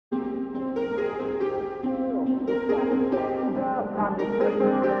time to take the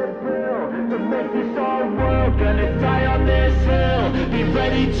red pill to make this our world. Gonna die on this hill. Be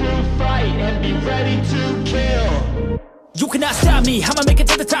ready to fight and be ready to kill. You cannot stop me, I'ma make it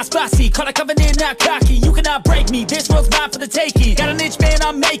to the top spicy. Call it covenant, not cocky. You cannot break me, this world's mine for the taking. Got an itch, man,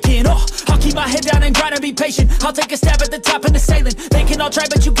 I'm making. Oh, I'll keep my head down and grind and be patient. I'll take a stab at the top and the sailing. They can all try,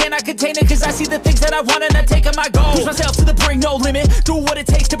 but you cannot contain it. Cause I see the things that I want and I take on my goal. Push myself to the brink, no limit. Do what it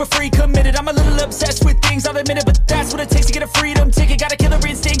takes to be free, committed. I'm a little obsessed with things, I'll admit it. But that's what it takes to get a freedom ticket. Got a killer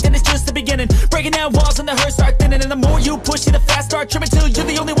instinct and it's just the beginning. Breaking down walls and the hurt start thinning. And the more you push it, the fast start trimming. Till you're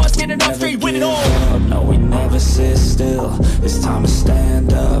the only one standing up straight, winning all. No, we never sit still. It's time to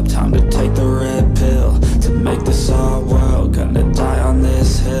stand up, time to take the red pill to make this our world. Gonna die on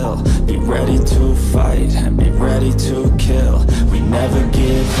this hill. Be ready to fight and be ready to kill. We never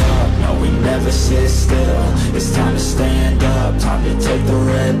give up, no, we never sit still. It's time to stand up, time to take the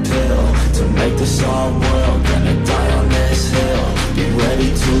red pill to make this our world. Gonna die on this hill. Be ready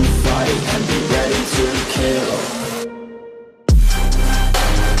to fight and be ready to kill.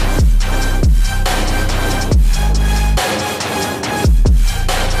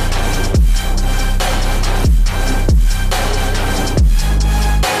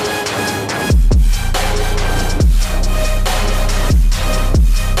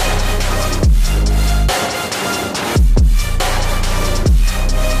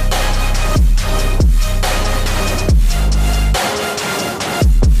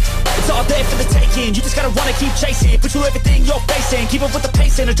 You just gotta wanna keep chasing. Put you everything you're facing. Keep up with the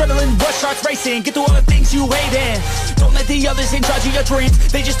pace and adrenaline rush starts racing. Get through all the things you hate in. Don't let the others in charge of your dreams.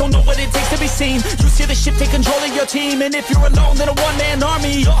 They just don't know what it takes to be seen. You see the ship take control of your team. And if you're alone, then a one-man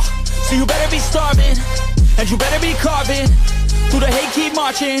army. So you better be starving, and you better be carving. Through the hate, keep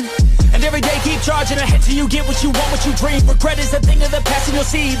marching, and every day keep charging ahead till you get what you want, what you dream. Regret is a thing of the past, and you'll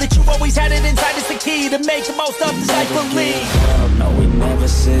see that you always had it inside. It's the key to make the most of this life. Believe. No, we never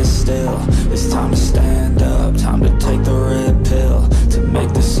sit still. It's time to stand up, time to take the red pill to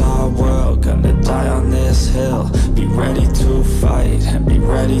make this our world. Gonna die on this hill. Be ready to fight and be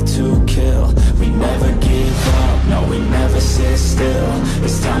ready to kill. We never give up, no, we never sit still.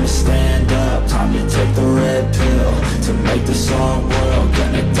 It's time to stand up, time to take the red pill to make this our world.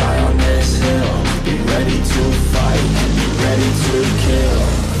 Gonna die on this hill. Be ready to fight and be ready to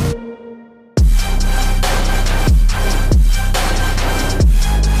kill.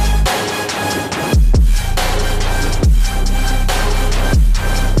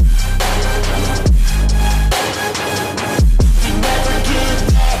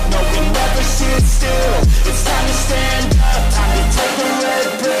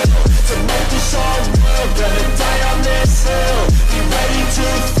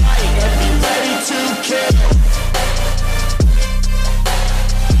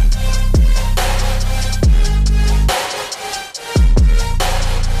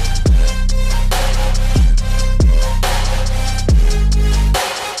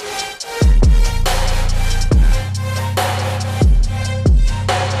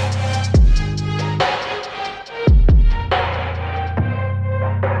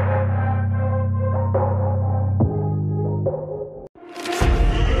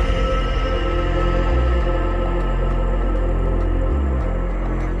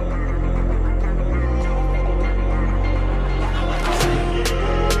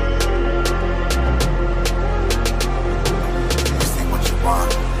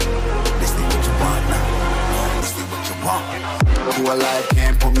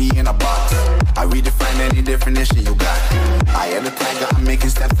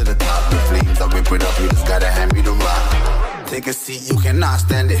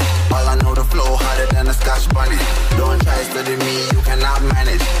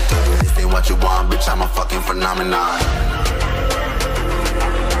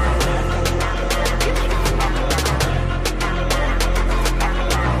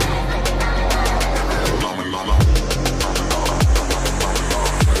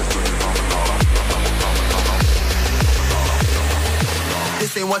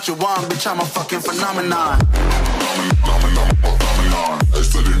 What you want, bitch, I'm a fucking phenomenon.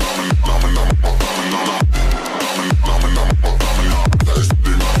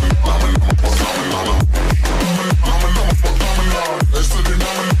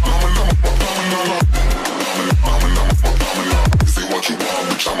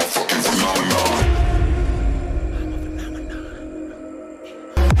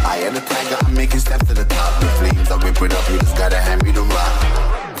 I am the tiger, I'm making steps to the top. The flames, I whip it up, you just gotta hand me the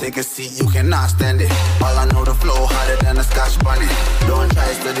rock. Take a seat, you cannot stand it. All I know, the flow harder than a Scotch bunny. Don't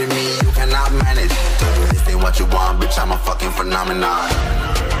try study me, you cannot manage. This ain't what you want, bitch, I'm a fucking phenomenon.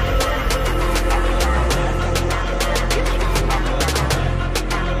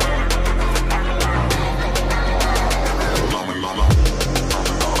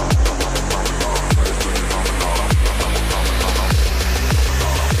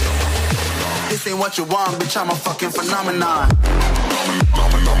 ain't what you want, bitch, I'm a fucking phenomenon.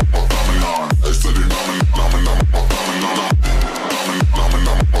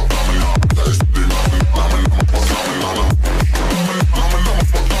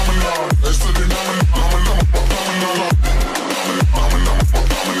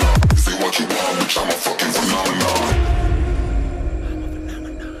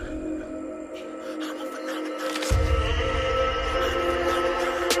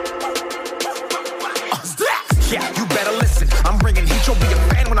 Yeah, you better listen. I'm bringing heat, you'll be a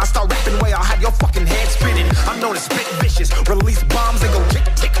fan when I start rapping. Way I'll have your fucking head spinning. I'm known as spit vicious, release bombs and go tick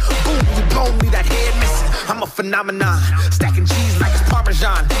tick boom. You blown me that head missing. I'm a phenomenon, stacking cheese like it's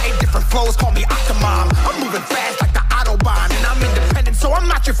Parmesan. 8 different flows, call me Octomom. I'm moving fast like the Autobahn, and I'm independent, so I'm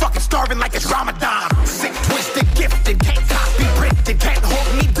not your fucking starving like it's Ramadan. Sick, twisted, gifted, can't copy, printed, can't hold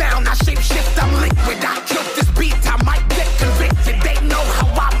me down. I shape shift, I'm liquid. I killed this beat, I might get convicted. They know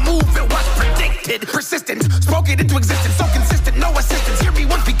how I move, it was predicted. Persistent, spoke it into existence, so consistent, no assistance. Hear me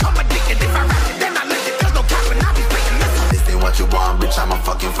once, become addicted. If I rap it, then I live it. There's no cap when I be freaking this. This ain't what you want, bitch, I'm a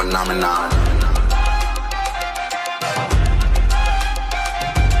fucking phenomenon.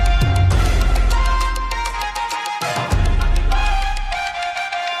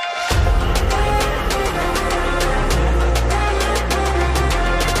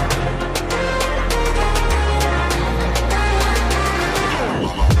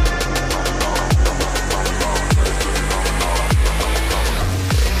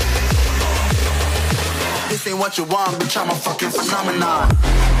 This ain't what you want, bitch, I'm a fucking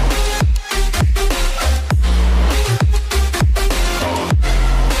phenomenon.